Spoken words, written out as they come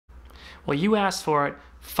Well, you asked for it.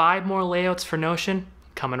 5 more layouts for Notion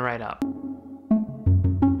coming right up.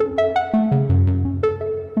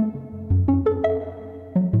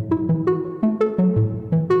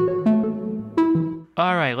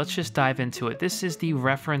 Alright, let's just dive into it. This is the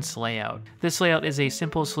reference layout. This layout is a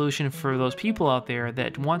simple solution for those people out there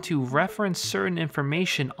that want to reference certain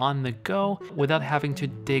information on the go without having to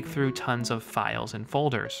dig through tons of files and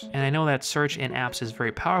folders. And I know that search in apps is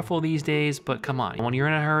very powerful these days, but come on, when you're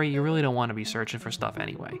in a hurry, you really don't want to be searching for stuff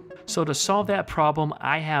anyway. So to solve that problem,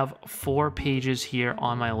 I have 4 pages here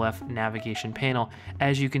on my left navigation panel.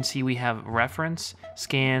 As you can see, we have reference,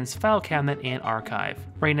 scans, file cabinet, and archive.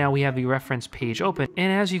 Right now we have the reference page open.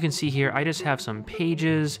 And as you can see here, I just have some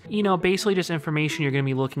pages, basically just information you're going to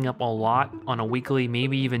be looking up a lot on a weekly,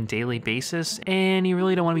 maybe even daily basis. And you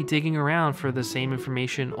really don't want to be digging around for the same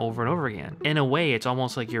information over and over again. In a way, it's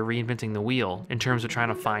almost like you're reinventing the wheel in terms of trying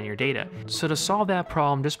to find your data. So to solve that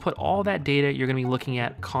problem, just put all that data you're going to be looking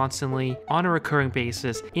at constantly on a recurring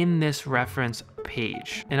basis in this reference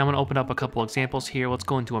page. And I'm going to open up a couple examples here. Let's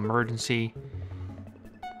go into emergency.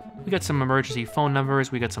 We got some emergency phone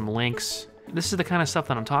numbers. We got some links. This is the kind of stuff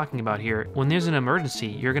that I'm talking about here. When there's an emergency,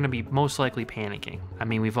 you're going to be most likely panicking. I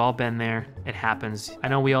mean, we've all been there. It happens. I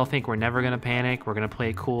know we all think we're never going to panic. We're going to play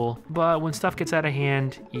it cool. But when stuff gets out of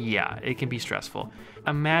hand, yeah, it can be stressful.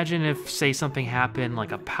 Imagine if, say, something happened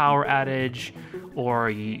like a power outage, or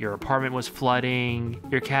your apartment was flooding,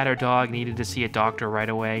 your cat or dog needed to see a doctor right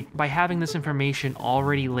away. By having this information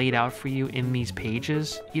already laid out for you in these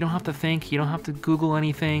pages, you don't have to think, you don't have to Google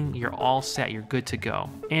anything, you're all set, you're good to go.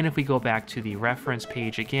 And if we go back to the reference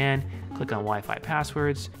page again, click on Wi-Fi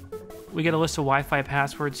passwords, we get a list of Wi-Fi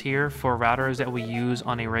passwords here for routers that we use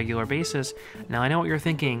on a regular basis. Now I know what you're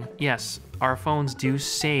thinking, yes, our phones do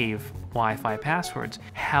save Wi-Fi passwords.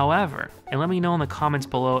 However, and let me know in the comments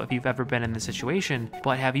below if you've ever been in this situation,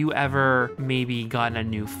 but have you ever maybe gotten a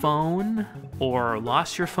new phone, or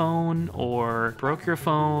lost your phone, or broke your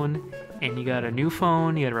phone, and you got a new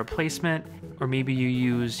phone, you got a replacement, or maybe you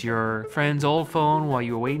use your friend's old phone while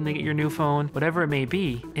you were waiting to get your new phone, whatever it may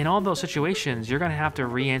be. In all those situations, you're gonna have to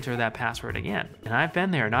re-enter that password again. And I've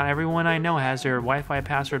been there. Not everyone I know has their Wi-Fi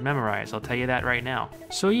password memorized. I'll tell you that right now.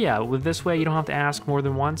 So yeah, with this way, you don't have to ask more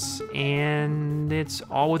than once, and it's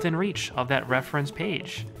all within reach of that reference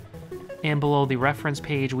page. And below the reference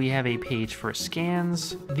page, we have a page for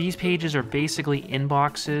scans. These pages are basically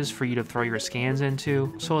inboxes for you to throw your scans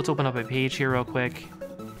into. So let's open up a page here real quick.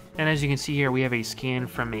 And as you can see here, we have a scan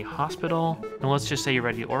from a hospital. And let's just say you're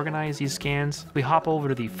ready to organize these scans. We hop over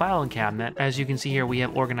to the filing cabinet. As you can see here, we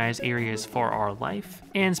have organized areas for our life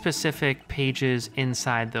and specific pages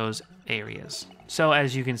inside those areas. So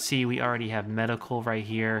as you can see, we already have medical right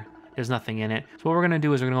here. There's nothing in it. So what we're gonna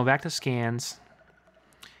do is we're gonna go back to scans,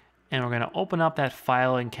 and we're going to open up that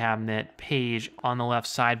filing cabinet page on the left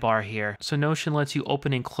sidebar here. So Notion lets you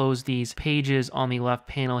open and close these pages on the left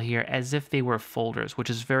panel here as if they were folders, which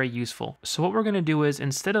is very useful. So what we're going to do is,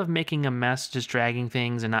 instead of making a mess, just dragging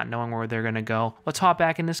things and not knowing where they're going to go, let's hop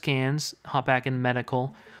back into scans, hop back in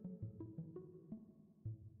medical.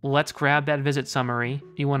 Let's grab that visit summary.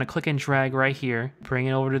 You want to click and drag right here, bring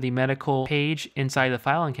it over to the medical page inside the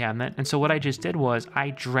filing cabinet. And so what I just did was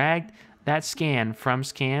I dragged that scan from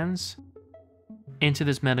scans into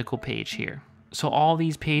this medical page here. So all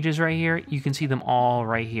these pages right here, you can see them all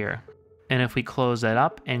right here. And if we close that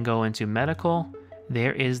up and go into medical,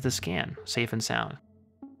 there is the scan, safe and sound.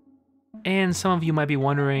 And some of you might be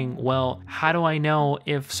wondering, well, how do I know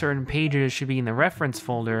if certain pages should be in the reference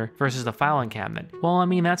folder versus the filing cabinet? Well, I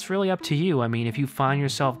mean, that's really up to you. I mean, if you find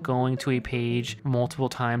yourself going to a page multiple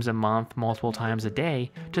times a month, multiple times a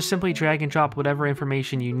day, just simply drag and drop whatever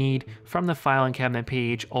information you need from the filing cabinet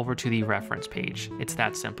page over to the reference page. It's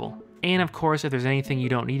that simple. And of course, if there's anything you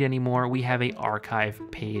don't need anymore, we have a archive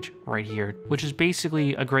page right here, which is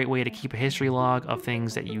basically a great way to keep a history log of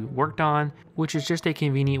things that you worked on, which is just a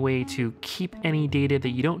convenient way to keep any data that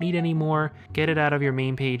you don't need anymore, get it out of your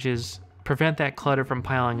main pages, prevent that clutter from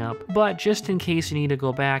piling up. But just in case you need to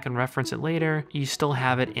go back and reference it later, you still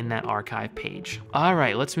have it in that archive page. All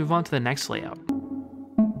right, let's move on to the next layout.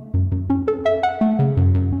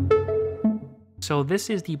 So this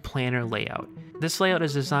is the planner layout. This layout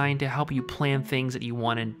is designed to help you plan things that you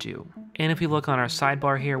want to do. And if we look on our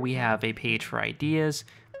sidebar here, we have a page for ideas,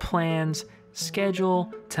 plans,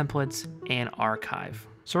 schedule, templates, and archive.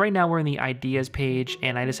 So right now we're in the ideas page,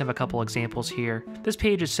 and I just have a couple examples here. This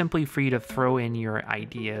page is simply for you to throw in your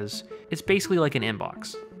ideas. It's basically like an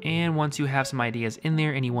inbox. And once you have some ideas in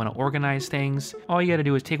there and you want to organize things, all you got to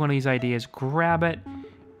do is take one of these ideas, grab it.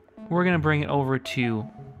 We're going to bring it over to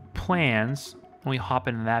plans, and we hop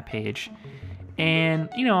into that page. And,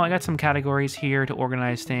 you know, I got some categories here to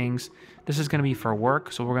organize things. This is going to be for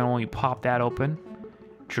work, so we're going to only pop that open.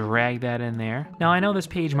 Drag that in there. Now, I know this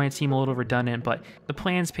page might seem a little redundant, but the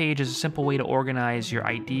plans page is a simple way to organize your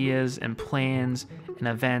ideas and plans and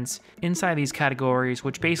events inside these categories,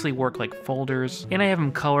 which basically work like folders. And I have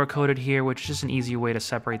them color coded here, which is just an easier way to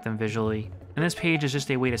separate them visually. And this page is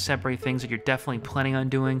just a way to separate things that you're definitely planning on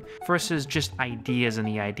doing versus just ideas in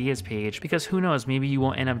the ideas page, because who knows, maybe you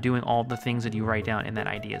won't end up doing all the things that you write down in that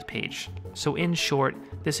ideas page. So in short,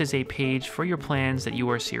 this is a page for your plans that you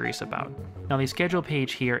are serious about. Now the schedule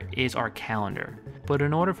page here is our calendar, but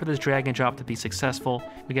in order for this drag and drop to be successful,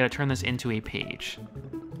 we got to turn this into a page.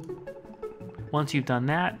 Once you've done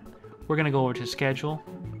that, we're going to go over to schedule,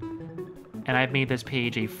 and I've made this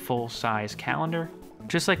page a full-size calendar.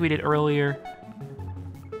 Just like we did earlier,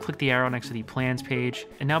 click the arrow next to the plans page,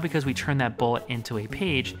 and now because we turned that bullet into a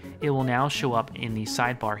page, it will now show up in the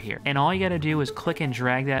sidebar here. And all you gotta do is click and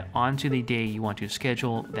drag that onto the day you want to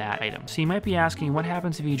schedule that item. So you might be asking, what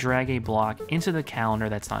happens if you drag a block into the calendar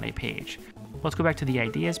that's not a page? Let's go back to the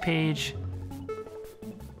ideas page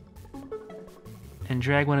and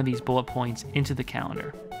drag one of these bullet points into the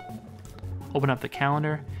calendar. Open up the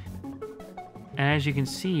calendar, and as you can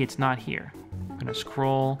see, it's not here. I'm gonna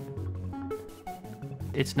scroll.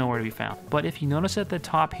 It's nowhere to be found. But if you notice at the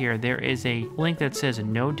top here, there is a link that says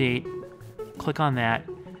no date. Click on that.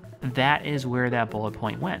 That is where that bullet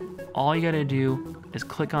point went. All you gotta do is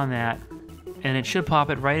click on that, and it should pop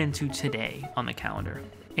it right into today on the calendar.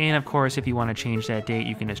 And of course, if you want to change that date,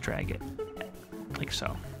 you can just drag it like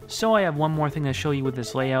so. So I have one more thing to show you with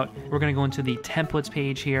this layout. We're gonna go into the templates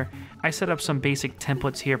page here. I set up some basic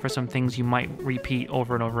templates here for some things you might repeat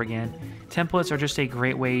over and over again. Templates are just a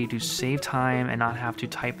great way to save time and not have to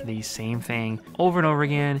type the same thing over and over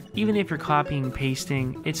again. Even if you're copying and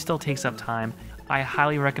pasting, it still takes up time. I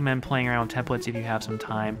highly recommend playing around with templates if you have some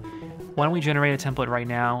time. Why don't we generate a template right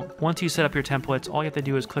now? Once you set up your templates, all you have to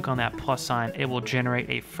do is click on that plus sign. It will generate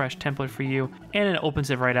a fresh template for you, and it opens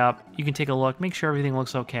it right up. You can take a look, make sure everything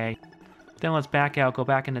looks okay. Then let's back out, go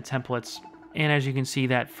back into templates, and as you can see,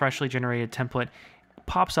 that freshly generated template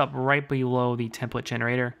pops up right below the template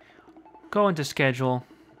generator. Go into schedule,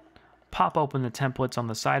 pop open the templates on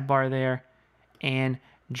the sidebar there, and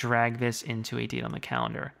drag this into a date on the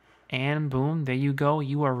calendar. And boom, there you go.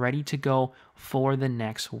 You are ready to go for the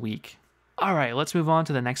next week. All right, let's move on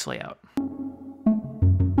to the next layout.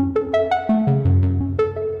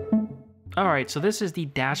 All right, so this is the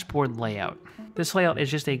dashboard layout. This layout is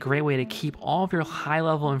just a great way to keep all of your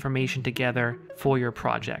high-level information together for your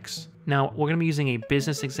projects. Now, we're going to be using a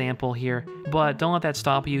business example here, but don't let that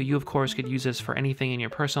stop you. You, of course, could use this for anything in your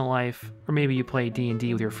personal life, or maybe you play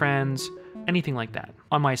D&D with your friends, anything like that.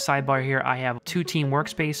 On my sidebar here, I have 2 team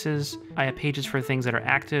workspaces. I have pages for things that are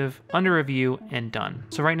active, under review, and done.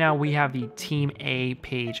 So right now we have the Team A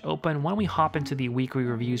page open. Why don't we hop into the weekly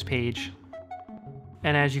reviews page?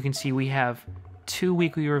 And as you can see, we have 2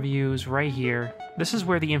 weekly reviews right here. This is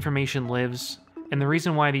where the information lives. And the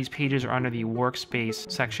reason why these pages are under the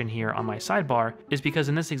workspace section here on my sidebar is because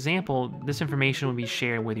in this example, this information will be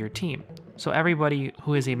shared with your team. So everybody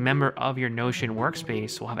who is a member of your Notion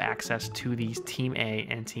workspace will have access to these Team A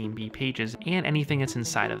and Team B pages and anything that's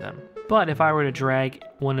inside of them. But if I were to drag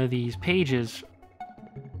one of these pages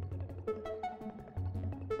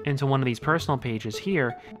into one of these personal pages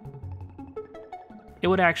here, it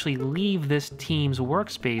would actually leave this team's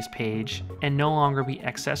workspace page and no longer be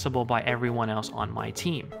accessible by everyone else on my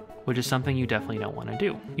team, which is something you definitely don't want to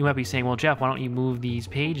do. You might be saying, well, Jeff, why don't you move these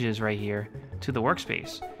pages right here to the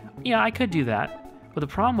workspace? Yeah, I could do that. But the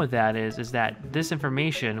problem with that is that this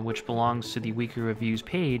information, which belongs to the weekly reviews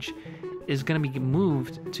page, is going to be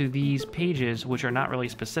moved to these pages, which are not really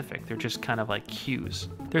specific. They're just kind of like queues.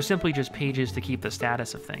 They're simply just pages to keep the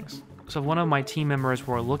status of things. So if one of my team members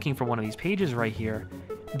were looking for one of these pages right here,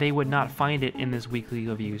 they would not find it in this weekly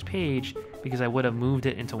reviews page because I would have moved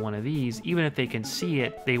it into one of these. Even if they can see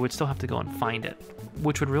it, they would still have to go and find it,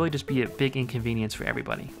 which would really just be a big inconvenience for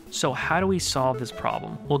everybody. So how do we solve this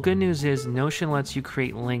problem? Well, good news is Notion lets you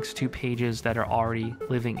create links to pages that are already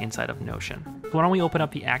living inside of Notion. Why don't we open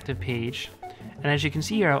up the active page? And as you can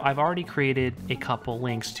see here, I've already created a couple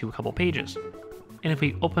links to a couple pages. And if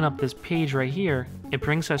we open up this page right here, it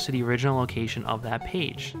brings us to the original location of that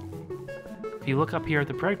page. If you look up here at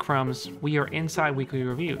the breadcrumbs, we are inside weekly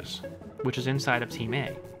reviews, which is inside of Team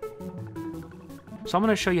A. So I'm going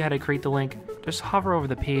to show you how to create the link. Just hover over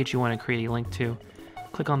the page you want to create a link to.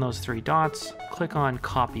 Click on those 3 dots, click on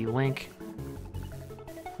copy link.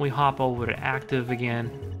 We hop over to active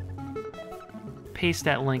again, paste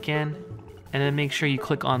that link in, and then make sure you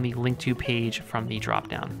click on the link to page from the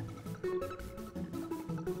dropdown.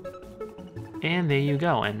 And there you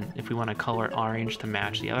go. And if we want to color it orange to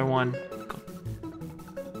match the other one.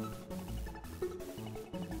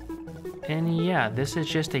 And yeah, this is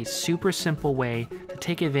just a super simple way to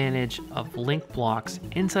take advantage of link blocks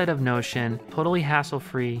inside of Notion, totally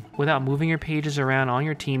hassle-free, without moving your pages around on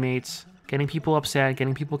your teammates, getting people upset,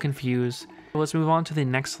 getting people confused. Let's move on to the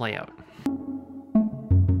next layout.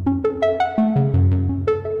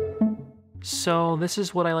 So this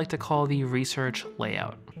is what I like to call the research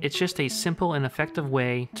layout. It's just a simple and effective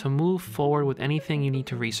way to move forward with anything you need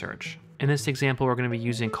to research. In this example, we're going to be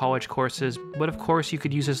using college courses, but of course you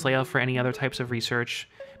could use this layout for any other types of research.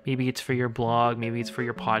 Maybe it's for your blog, maybe it's for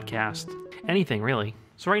your podcast, anything really.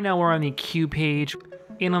 So right now we're on the Q page,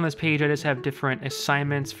 and on this page I just have different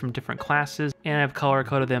assignments from different classes, and I've color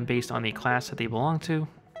coded them based on the class that they belong to,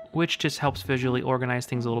 which just helps visually organize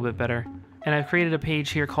things a little bit better. And I've created a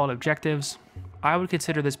page here called Objectives. I would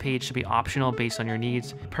consider this page to be optional based on your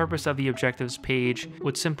needs. The purpose of the Objectives page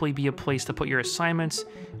would simply be a place to put your assignments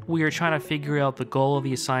where you're trying to figure out the goal of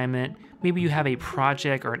the assignment. Maybe you have a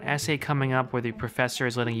project or an essay coming up where the professor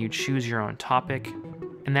is letting you choose your own topic.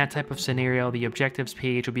 In that type of scenario, the Objectives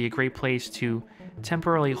page would be a great place to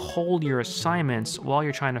temporarily hold your assignments while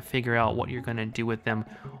you're trying to figure out what you're going to do with them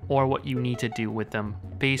or what you need to do with them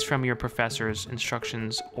based from your professor's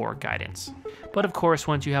instructions or guidance. But of course,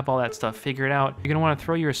 once you have all that stuff figured out, you're going to want to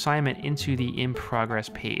throw your assignment into the In Progress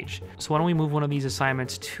page. So why don't we move one of these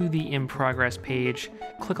assignments to the In Progress page,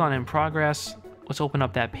 click on In Progress, let's open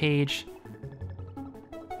up that page,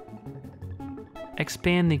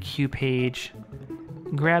 expand the Q page,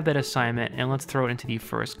 grab that assignment, and let's throw it into the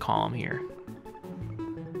first column here.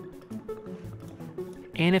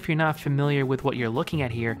 And if you're not familiar with what you're looking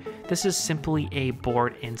at here, this is simply a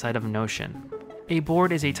board inside of Notion. A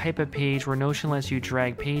board is a type of page where Notion lets you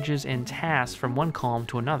drag pages and tasks from one column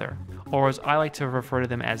to another, or as I like to refer to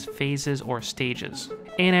them as phases or stages.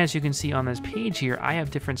 And as you can see on this page here, I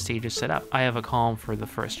have different stages set up. I have a column for the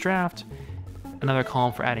first draft, another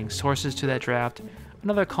column for adding sources to that draft,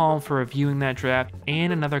 another column for reviewing that draft,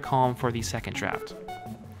 and another column for the second draft.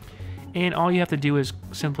 And all you have to do is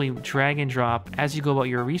simply drag and drop as you go about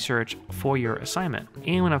your research for your assignment.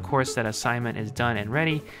 And when of course that assignment is done and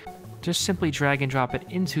ready, just simply drag and drop it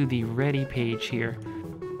into the ready page here.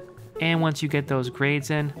 And once you get those grades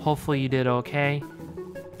in, hopefully you did okay,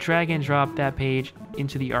 drag and drop that page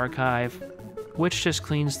into the archive, which just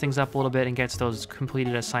cleans things up a little bit and gets those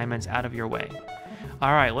completed assignments out of your way.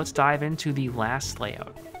 All right, let's dive into the last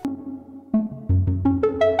layout.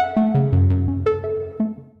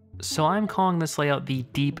 So I'm calling this layout the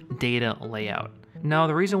Deep Data layout. Now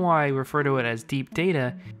the reason why I refer to it as Deep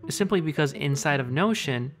Data is simply because inside of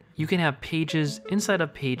Notion, you can have pages inside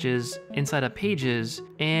of pages inside of pages,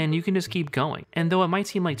 and you can just keep going. And though it might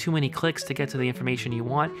seem like too many clicks to get to the information you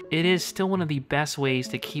want, it is still one of the best ways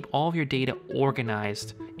to keep all of your data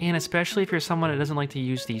organized. And especially if you're someone that doesn't like to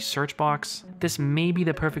use the search box, this may be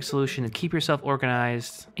the perfect solution to keep yourself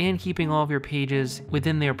organized and keeping all of your pages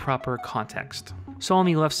within their proper context. So on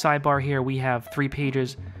the left sidebar here, we have 3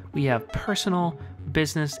 pages. We have personal,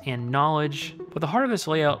 business, and knowledge. But the heart of this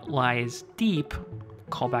layout lies deep,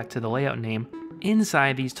 call back to the layout name,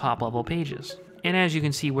 inside these top level pages. And as you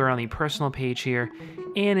can see, we're on the personal page here.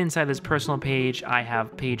 And inside this personal page, I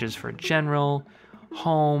have pages for general,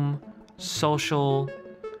 home, social,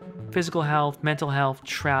 physical health, mental health,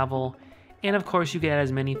 travel, and of course you get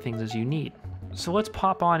as many things as you need. So let's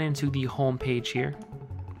pop on into the home page here.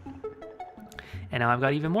 And now I've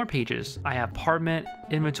got even more pages. I have apartment,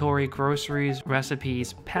 inventory, groceries,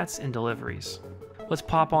 recipes, pets, and deliveries. Let's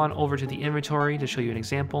pop on over to the inventory to show you an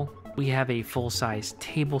example. We have a full-size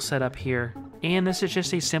table set up here. And this is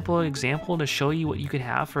just a simple example to show you what you could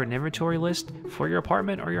have for an inventory list for your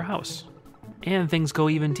apartment or your house. And things go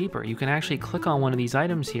even deeper. You can actually click on one of these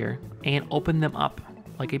items here and open them up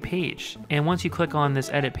like a page. And once you click on this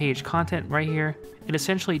edit page content right here, it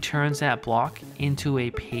essentially turns that block into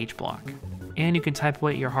a page block. And you can type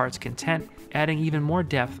away at your heart's content, adding even more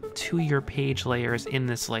depth to your page layers in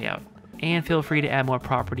this layout. And feel free to add more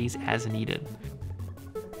properties as needed.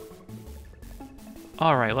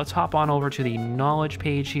 All right, let's hop on over to the knowledge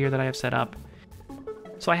page here that I have set up.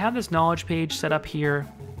 So I have this knowledge page set up here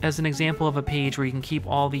as an example of a page where you can keep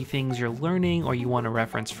all the things you're learning or you want to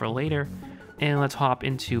reference for later. And let's hop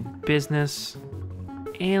into business,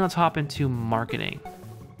 and let's hop into marketing.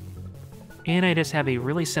 And I just have a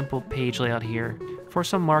really simple page layout here for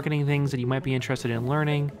some marketing things that you might be interested in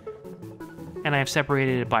learning. And I have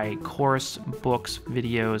separated it by course, books,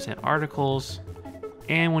 videos, and articles.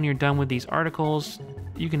 And when you're done with these articles,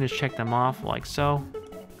 you can just check them off like so.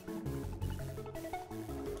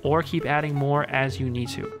 Or keep adding more as you need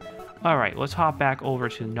to. All right, let's hop back over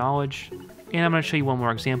to knowledge. And I'm going to show you one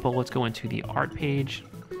more example. Let's go into the art page.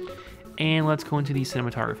 And let's go into the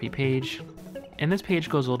cinematography page. And this page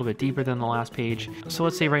goes a little bit deeper than the last page. So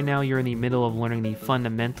let's say right now you're in the middle of learning the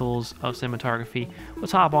fundamentals of cinematography.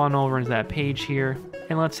 Let's hop on over into that page here.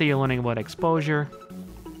 And let's say you're learning about exposure.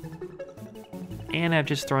 And I've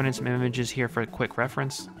just thrown in some images here for a quick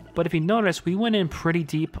reference. But if you notice, we went in pretty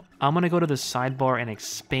deep. I'm going to go to the sidebar and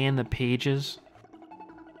expand the pages.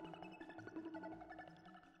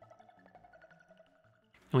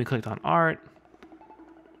 And we clicked on art,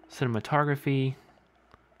 cinematography,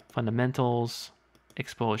 fundamentals,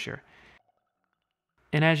 exposure.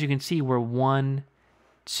 And as you can see, we're 1,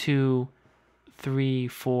 2, 3,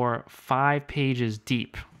 4, 5 pages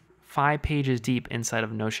deep. 5 pages deep inside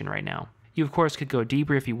of Notion right now. You, of course, could go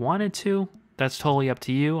deeper if you wanted to. That's totally up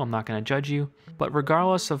to you. I'm not going to judge you. But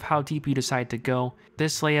regardless of how deep you decide to go,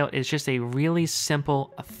 this layout is just a really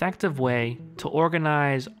simple, effective way to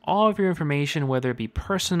organize all of your information, whether it be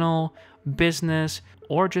personal, business,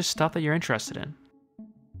 or just stuff that you're interested in.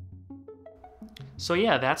 So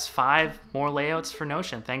yeah, that's 5 more layouts for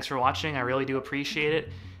Notion. Thanks for watching. I really do appreciate it.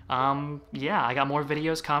 Yeah, I got more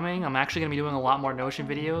videos coming. I'm actually going to be doing a lot more Notion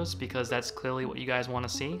videos because that's clearly what you guys want to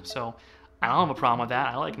see. So I don't have a problem with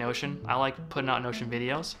that. I like Notion. I like putting out Notion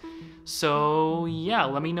videos. So yeah,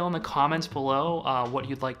 let me know in the comments below what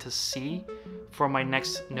you'd like to see for my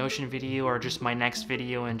next Notion video or just my next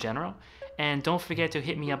video in general. And don't forget to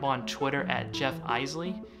hit me up on Twitter at Jeff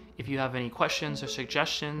Isley if you have any questions or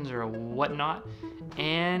suggestions or whatnot.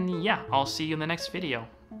 And yeah, I'll see you in the next video.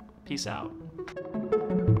 Peace out.